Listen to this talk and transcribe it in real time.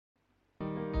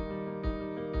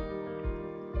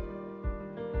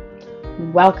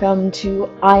Welcome to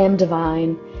I Am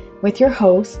Divine with your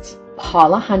hosts,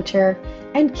 Paula Hunter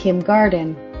and Kim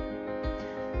Garden.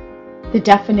 The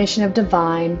definition of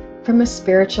divine from a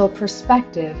spiritual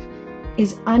perspective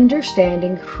is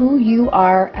understanding who you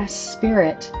are as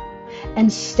spirit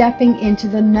and stepping into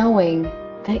the knowing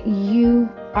that you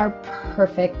are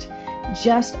perfect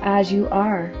just as you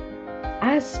are,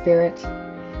 as spirit,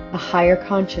 a higher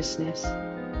consciousness.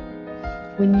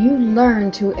 When you learn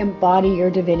to embody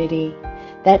your divinity,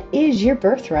 that is your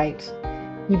birthright,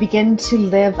 you begin to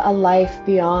live a life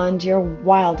beyond your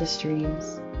wildest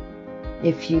dreams.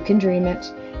 If you can dream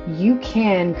it, you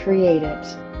can create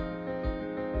it.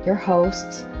 Your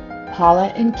hosts, Paula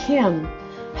and Kim,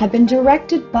 have been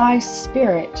directed by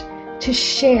Spirit to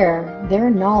share their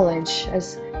knowledge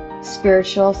as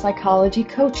spiritual psychology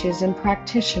coaches and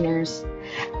practitioners,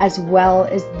 as well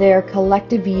as their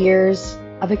collective years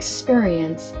of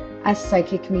experience as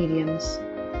psychic mediums.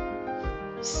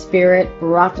 Spirit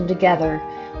brought them together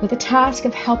with the task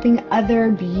of helping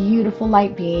other beautiful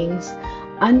light beings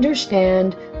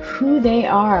understand who they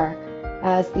are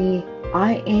as the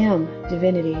I Am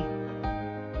Divinity.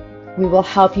 We will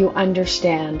help you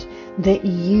understand that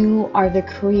you are the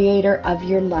creator of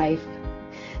your life,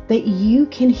 that you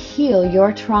can heal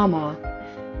your trauma,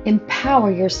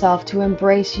 empower yourself to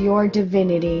embrace your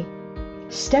divinity,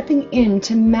 stepping in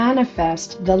to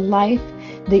manifest the life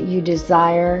that you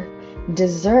desire,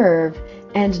 deserve,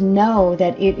 and know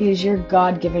that it is your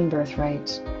God-given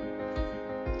birthright.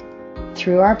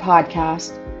 Through our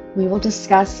podcast, we will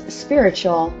discuss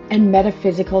spiritual and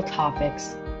metaphysical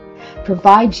topics,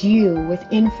 provide you with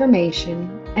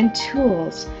information and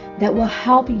tools that will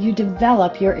help you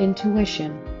develop your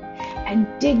intuition and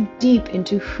dig deep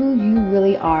into who you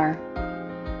really are.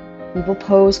 We will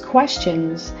pose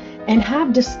questions and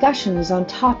have discussions on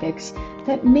topics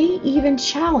that may even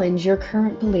challenge your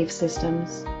current belief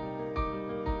systems.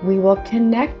 We will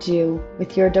connect you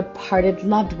with your departed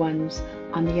loved ones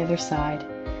on the other side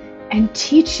and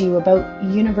teach you about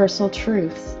universal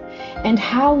truths and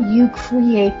how you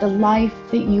create the life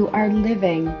that you are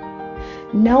living,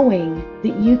 knowing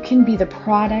that you can be the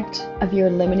product of your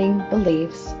limiting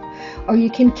beliefs, or you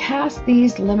can cast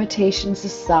these limitations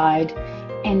aside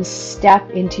and step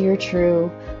into your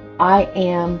true I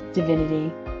Am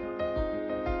Divinity.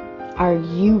 Are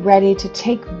you ready to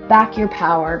take back your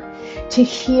power, to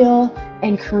heal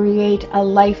and create a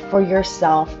life for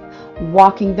yourself,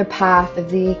 walking the path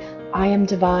of the I Am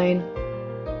Divine?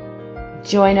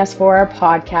 Join us for our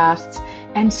podcasts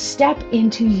and step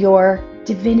into your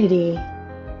divinity.